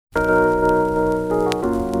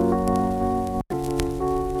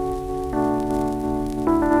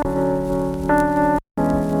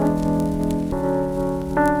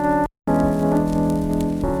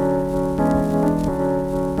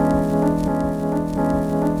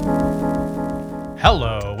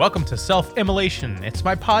Hello, welcome to Self-Immolation. It's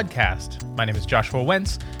my podcast. My name is Joshua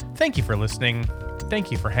Wentz. Thank you for listening.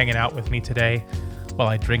 Thank you for hanging out with me today while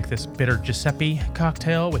I drink this bitter Giuseppe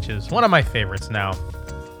cocktail, which is one of my favorites now.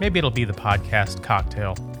 Maybe it'll be the podcast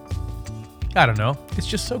cocktail. I don't know. It's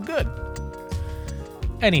just so good.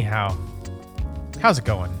 Anyhow, how's it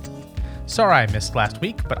going? Sorry I missed last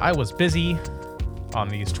week, but I was busy on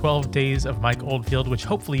these 12 days of Mike Oldfield, which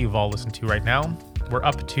hopefully you've all listened to right now. We're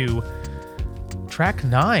up to track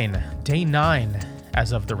 9, day 9,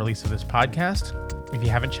 as of the release of this podcast. If you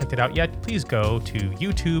haven't checked it out yet, please go to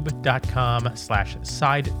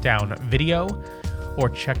youtube.com/sidedownvideo or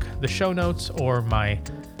check the show notes or my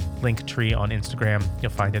link tree on Instagram.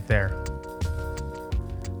 You'll find it there.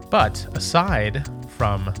 But aside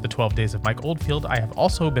from the 12 days of Mike Oldfield, I have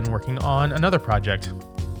also been working on another project.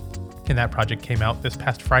 And that project came out this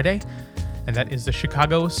past Friday, and that is the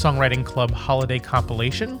Chicago Songwriting Club Holiday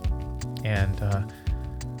Compilation. And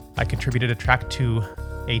I contributed a track to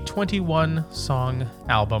a 21-song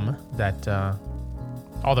album that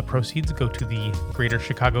all the proceeds go to the Greater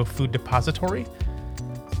Chicago Food Depository.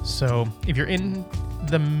 So if you're in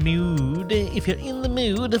the mood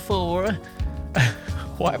for...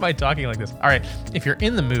 Why am I talking like this? All right, if you're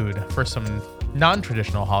in the mood for some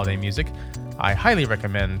non-traditional holiday music, I highly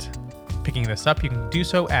recommend picking this up. You can do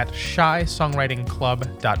so at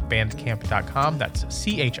chysongwritingclub.bandcamp.com. That's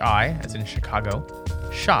CHI, as in Chicago,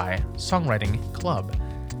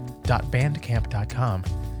 chysongwritingclub.bandcamp.com.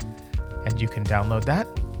 And you can download that,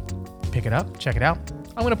 pick it up, check it out.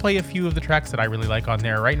 I'm going to play a few of the tracks that I really like on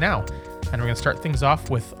there right now. And we're going to start things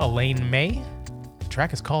off with Elaine May. The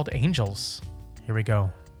track is called Angels. Here we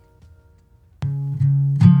go.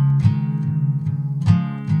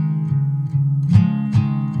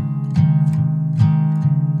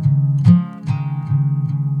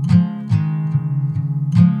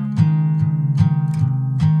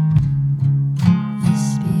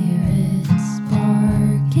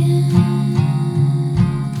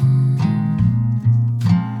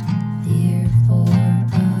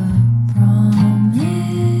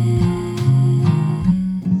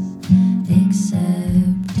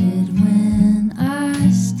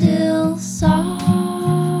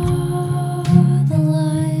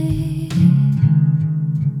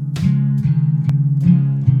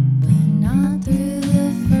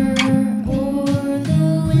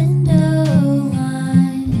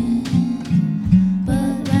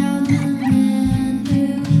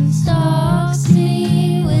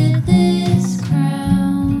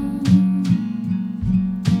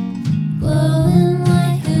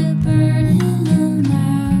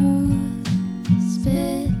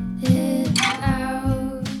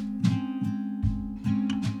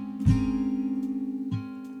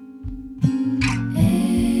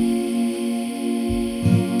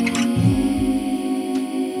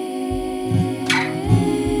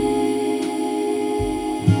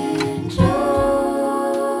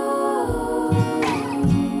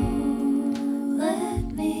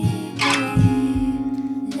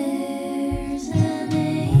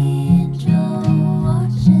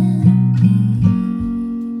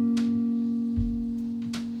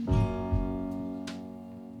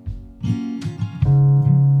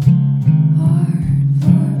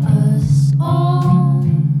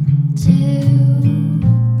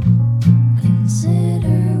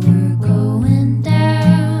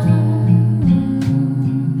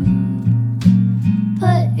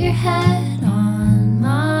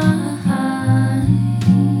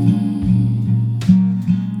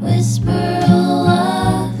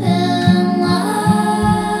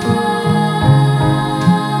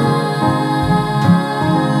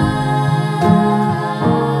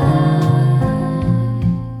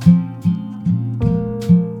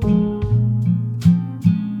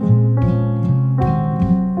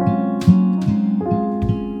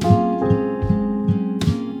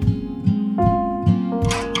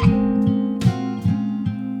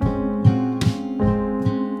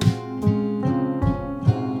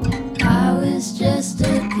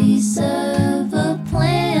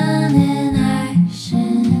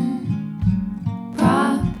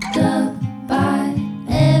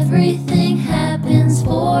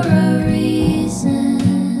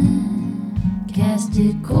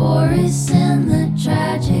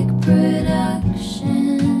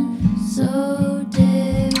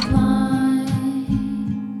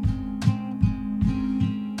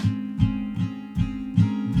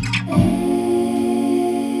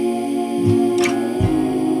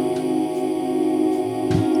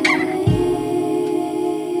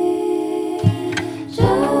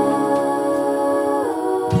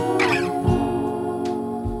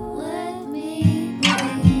 Let me be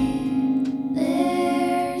there.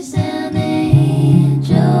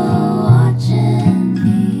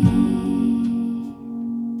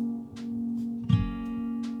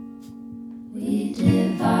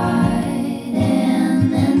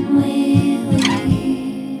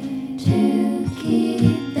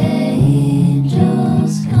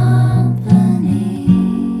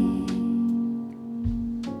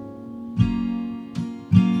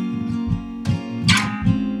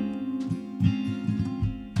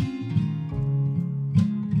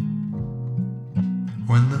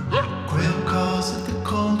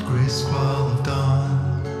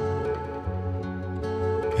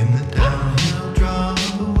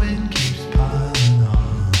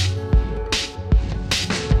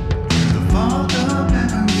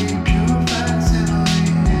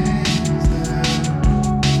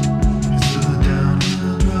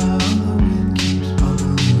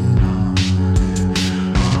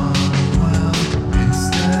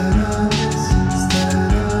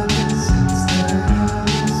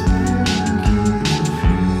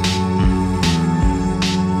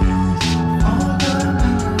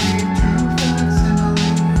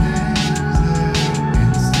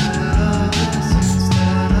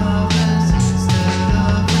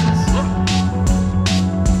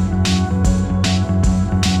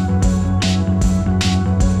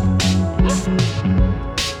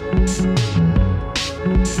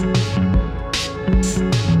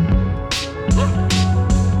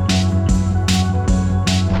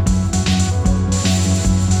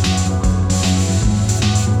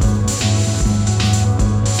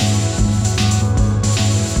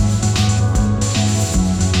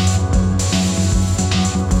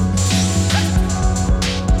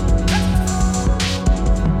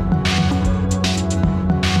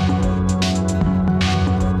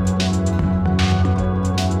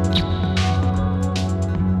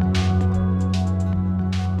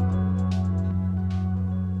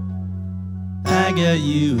 I got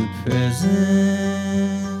you a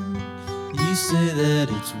present. You say that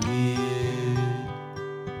it's weird.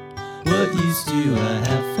 What use do I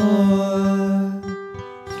have for?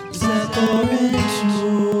 Is that orange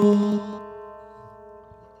jewel?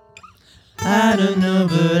 I don't know,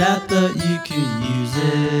 but I thought you could use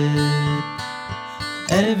it.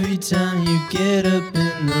 Every time you get up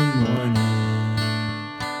in the morning,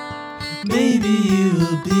 maybe you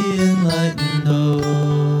will be enlightened.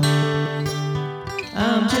 Oh,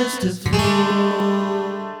 I'm just a fool.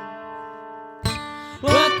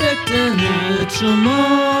 Walk back down the virtual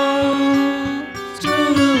mall,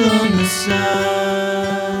 stroll along the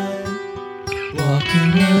side,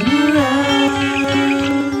 walking run around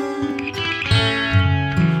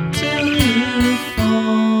till you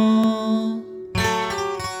fall,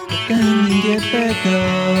 but then you get back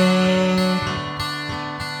up.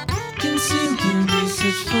 Conceal can be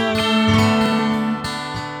such fun.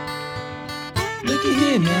 Looky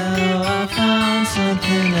here now, I found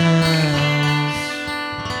something else.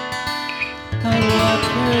 How do I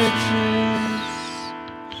purchase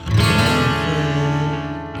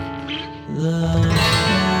love?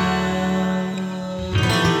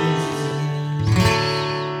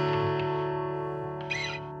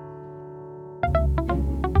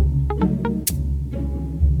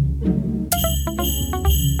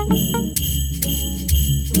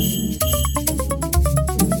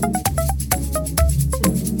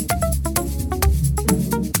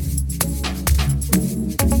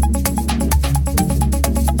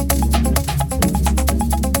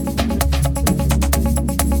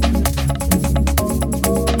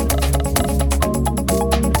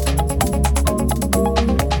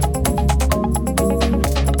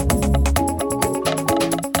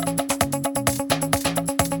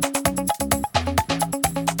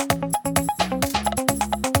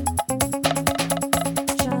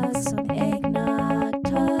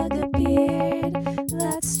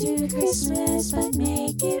 Christmas, but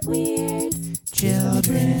make it weird.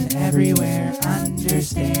 Children everywhere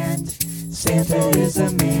understand. Santa is a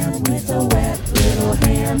man with a wet little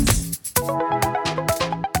hands.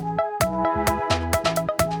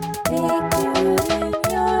 Big dude in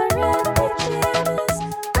your red pajamas,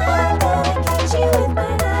 I'm gonna catch you with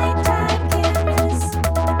my nighttime cameras.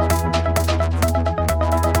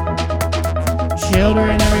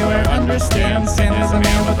 Children everywhere understand. Santa's a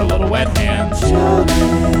man with a little wet hands.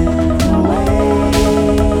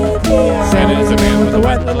 Santa is a man with a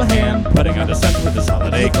wet little hand, putting on the Santa with his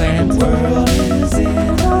holiday gland. The world is in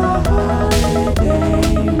a holiday rain.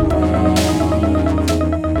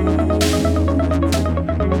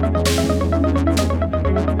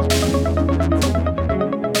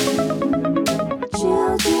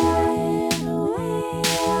 Children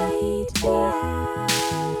wait here.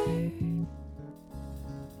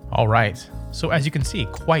 All right, so as you can see,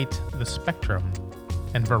 quite the spectrum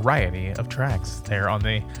and variety of tracks there on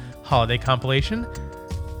the holiday compilation.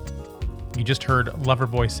 You just heard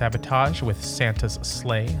Loverboy Sabotage with Santa's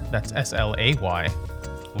Sleigh. That's S-L-A-Y.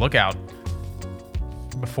 Look out.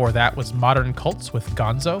 Before that was Modern Cults with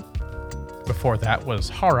Gonzo. Before that was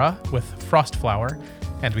Hara with Frostflower.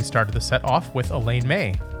 And we started the set off with Elaine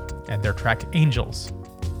May and their track Angels.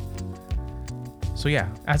 So yeah,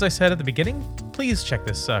 as I said at the beginning, please check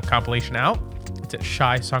this compilation out. It's at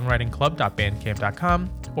shysongwritingclub.bandcamp.com,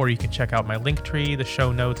 or you can check out my link tree, the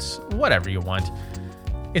show notes, whatever you want.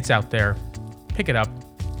 It's out there. Pick it up,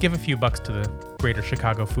 give a few bucks to the Greater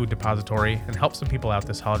Chicago Food Depository, and help some people out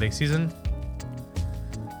this holiday season.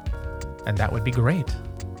 And that would be great.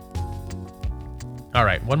 All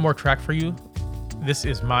right, one more track for you. This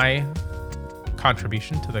is my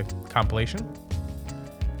contribution to the compilation,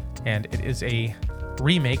 and it is a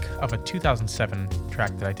remake of a 2007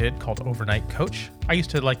 track that I did called Overnight Coach. I used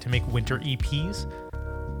to like to make winter EPs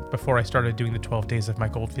before I started doing the 12 Days of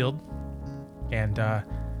Mike Oldfield. And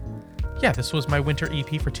yeah, this was my winter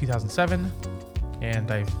EP for 2007.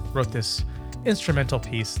 And I wrote this instrumental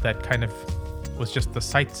piece that kind of was just the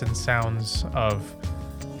sights and sounds of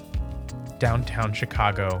downtown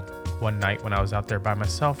Chicago one night when I was out there by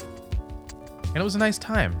myself. And it was a nice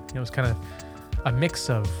time. It was kind of a mix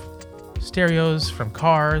of stereos from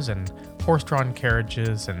cars and horse-drawn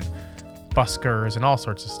carriages and buskers and all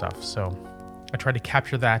sorts of stuff. So I tried to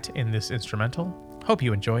capture that in this instrumental. Hope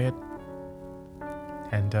you enjoy it.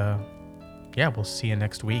 And yeah, we'll see you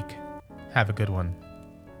next week. Have a good one.